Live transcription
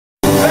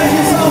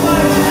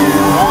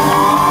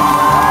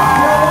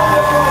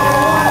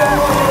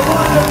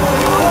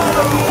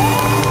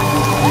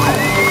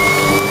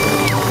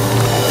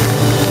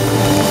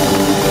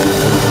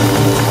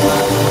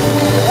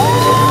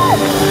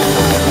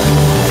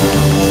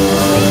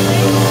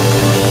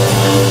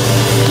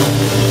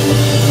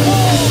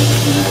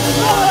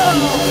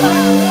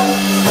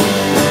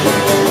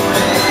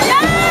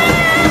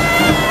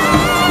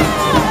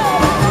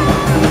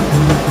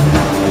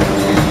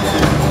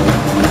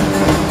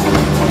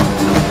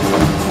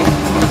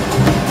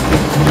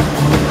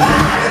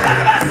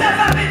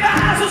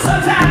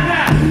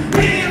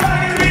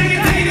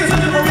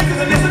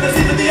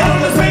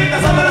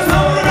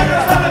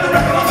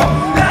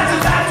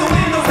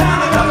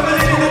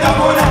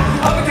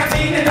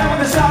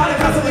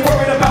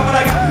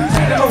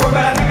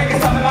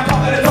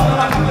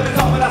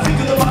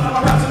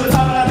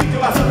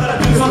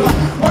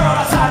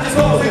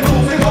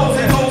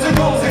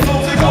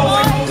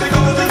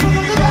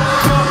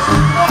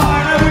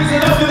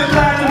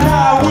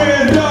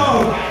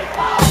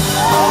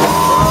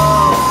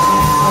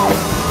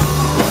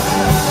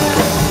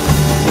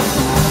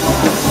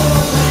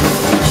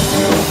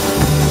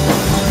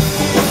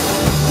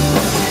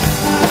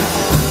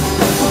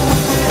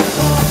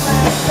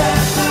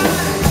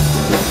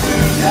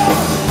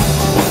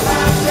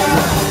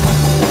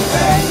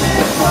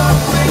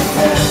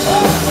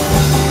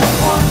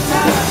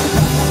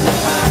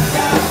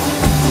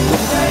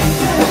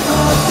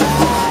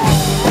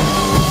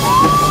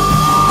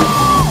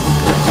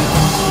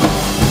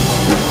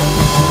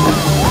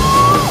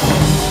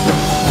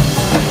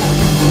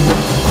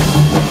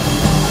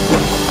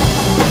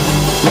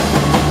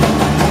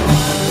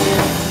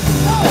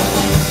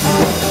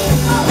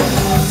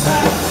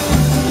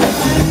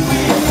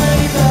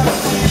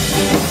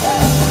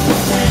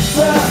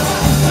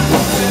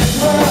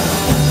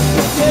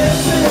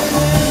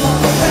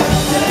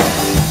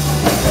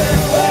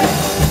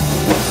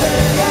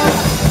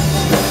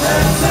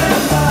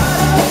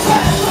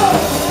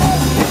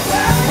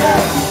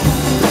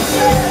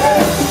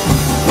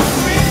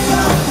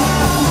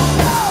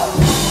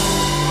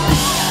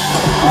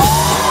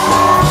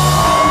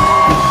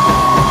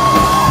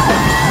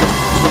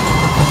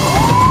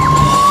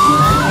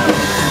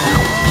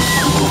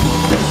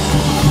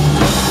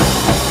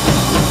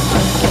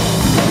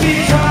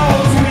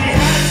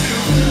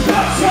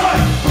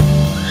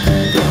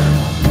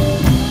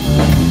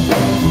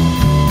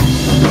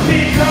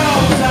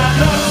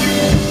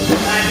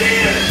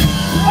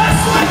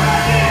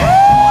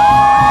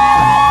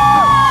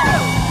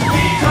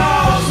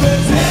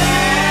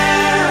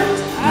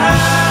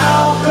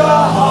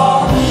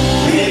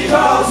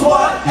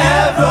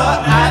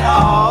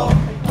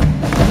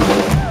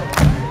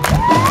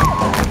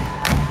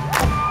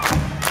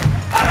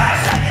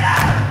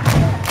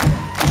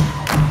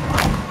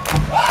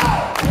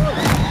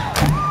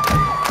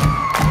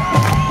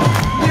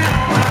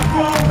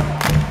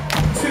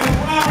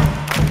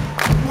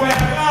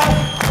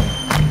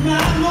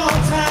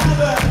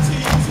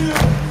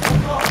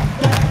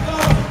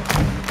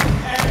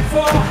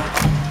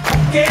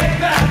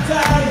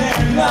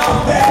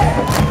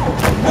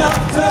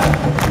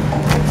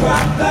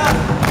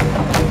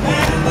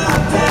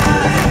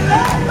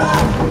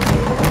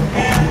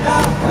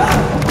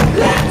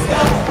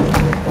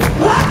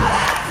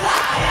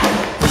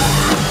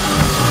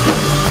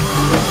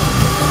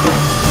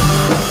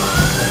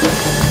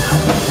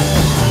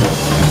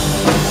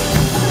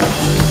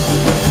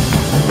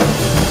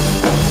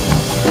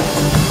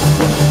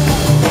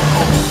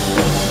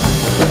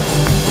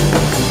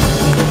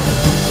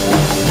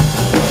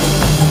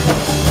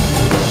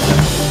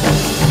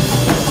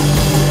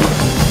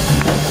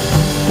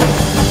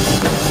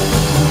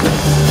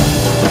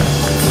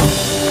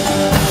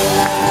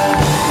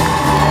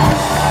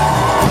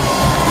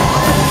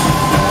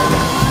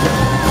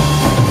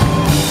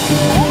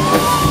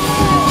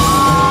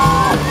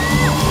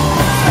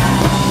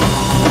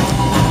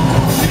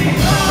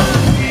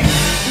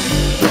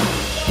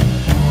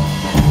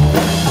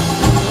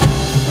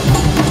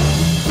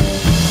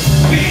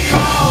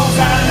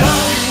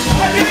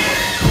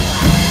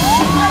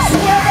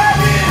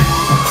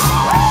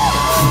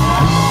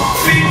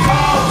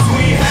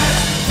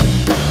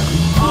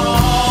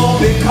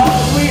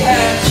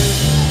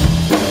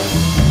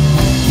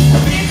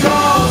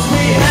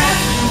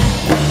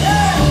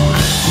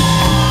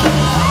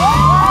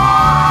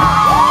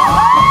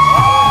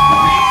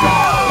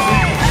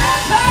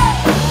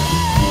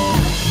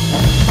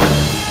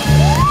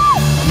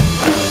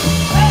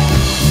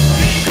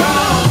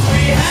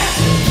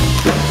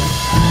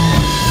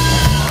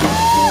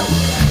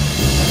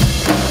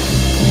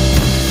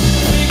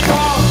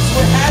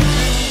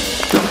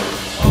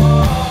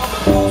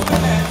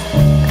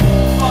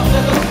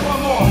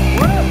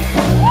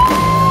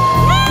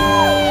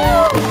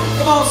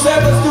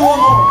set, let's do one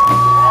more.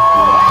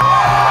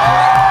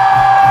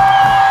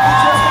 We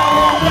just got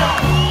warmed up.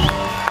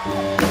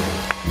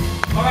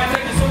 All right,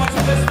 thank you so much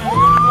for listening. We're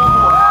going to do one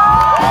more.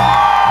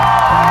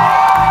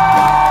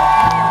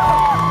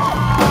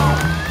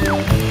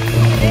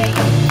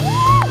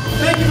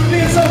 Thank you for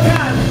being so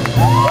kind.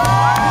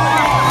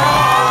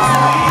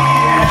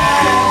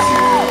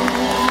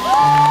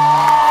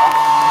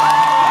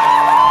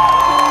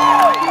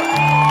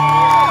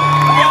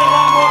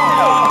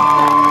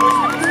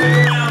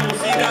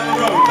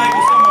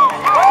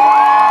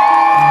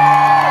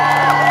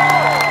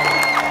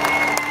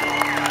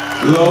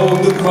 Load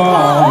the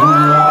car and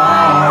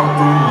ride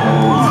the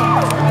road.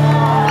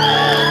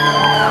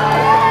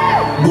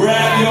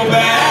 Grab your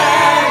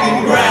bag and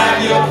grab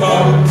your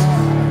coat.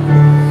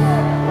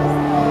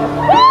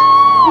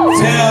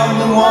 Tell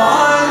the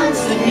ones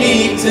that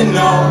need to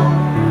know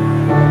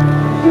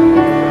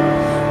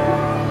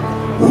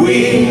we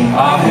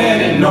are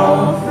headed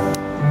north.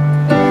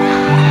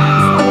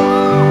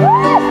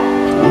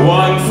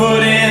 1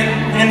 foot in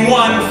and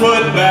 1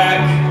 foot back.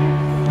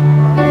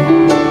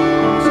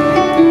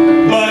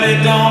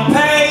 It don't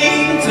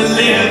pay to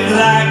live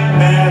like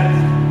that.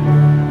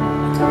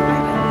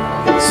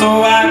 So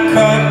I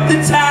cut the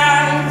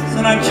ties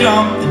and I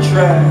jumped the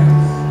tracks,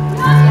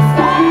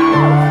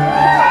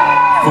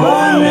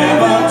 for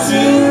never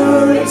to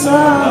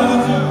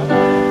return.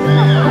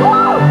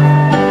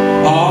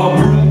 Oh,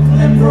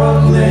 Brooklyn,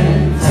 Brooklyn,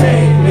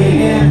 take me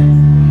in.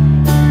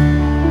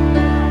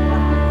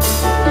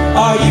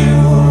 Are you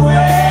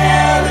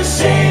aware of the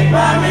shape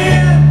I'm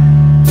in?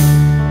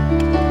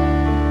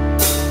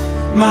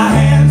 My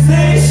hands,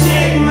 they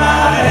shake,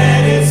 my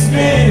head, it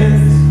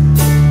spins.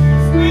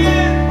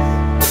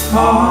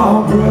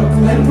 Oh,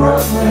 Brooklyn,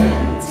 Brooklyn,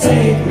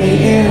 take me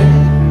in.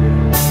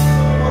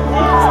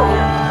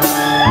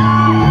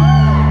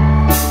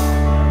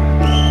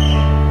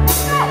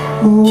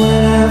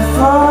 When at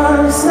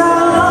first I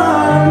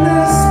learned to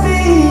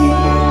speak,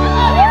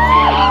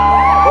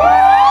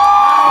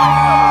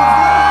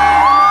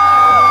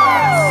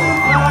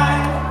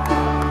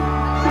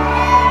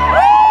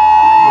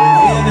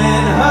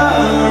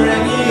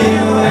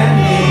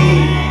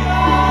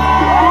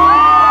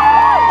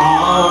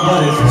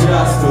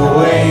 just a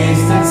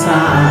waste of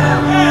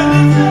time.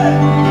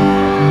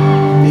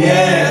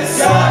 Yeah, it's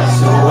such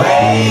a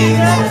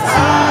waste of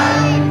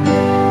time.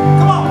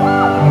 Come on.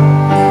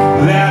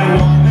 That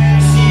woman,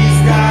 she's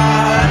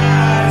got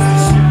eyes to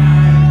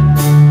shine,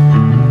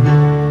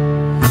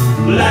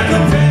 like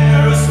a pair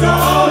of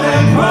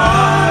stolen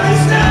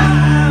polished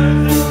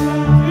diamonds.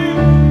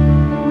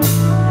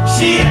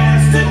 She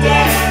has to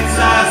dance,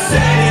 I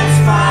said it's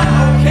fine,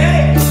 okay.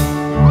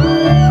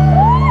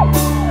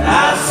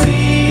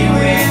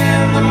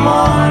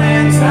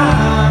 Morning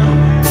time.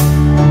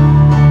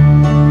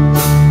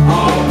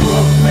 Oh,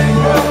 Brooklyn,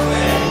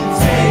 Brooklyn,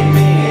 take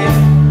me in.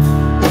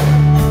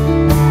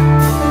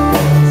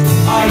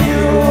 Are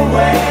you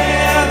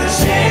aware of the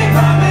shape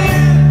I'm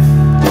in?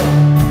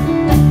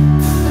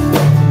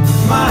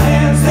 My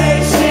hands, they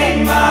shake,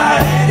 my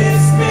head, it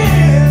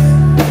spins.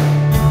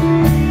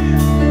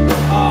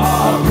 Oh,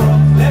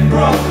 Brooklyn,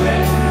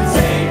 Brooklyn,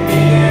 take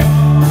me in.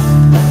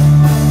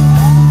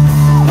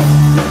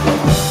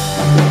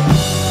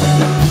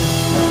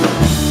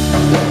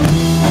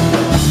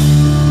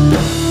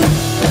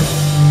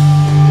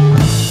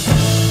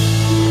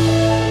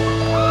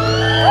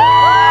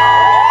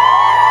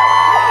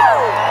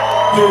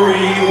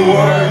 Three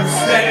words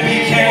that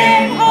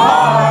became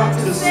hard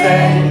to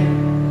say.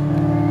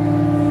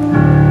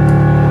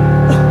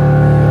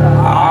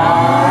 I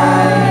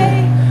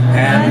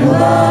and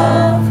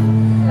love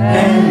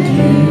and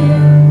you.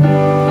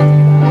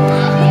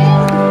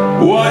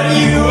 What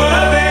you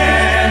were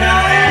then, I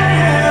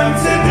am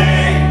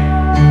today.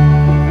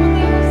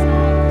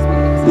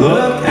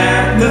 Look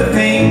at the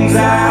things I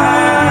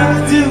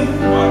do.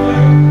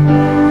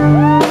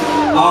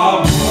 Oh,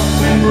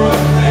 Brooklyn,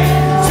 Brooklyn,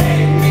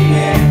 take me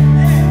in.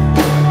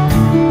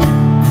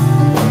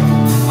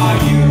 Are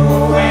you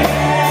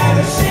aware of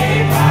the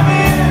shape I'm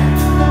in?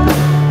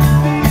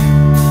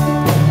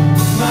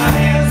 My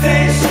hands,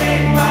 they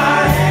shake, my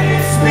head,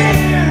 it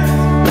spins.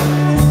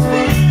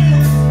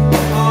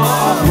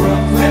 Oh,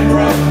 Brooklyn,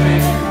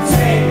 Brooklyn,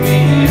 take me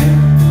in.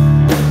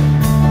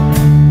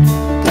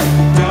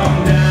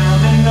 Dumbed down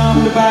and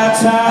numbed by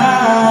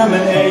time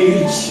and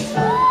age.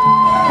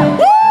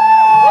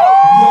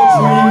 Your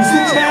dreams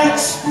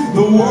attach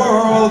the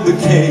world the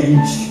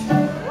cage.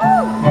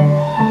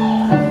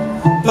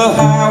 The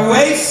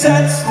highway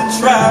sets the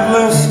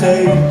traveler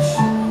stage.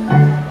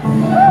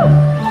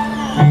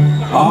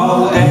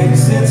 All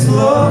exits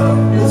look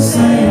the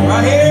same.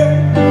 Right here.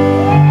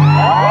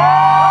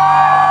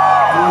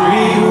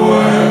 3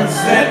 words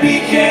that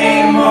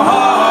became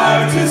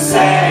hard to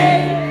say.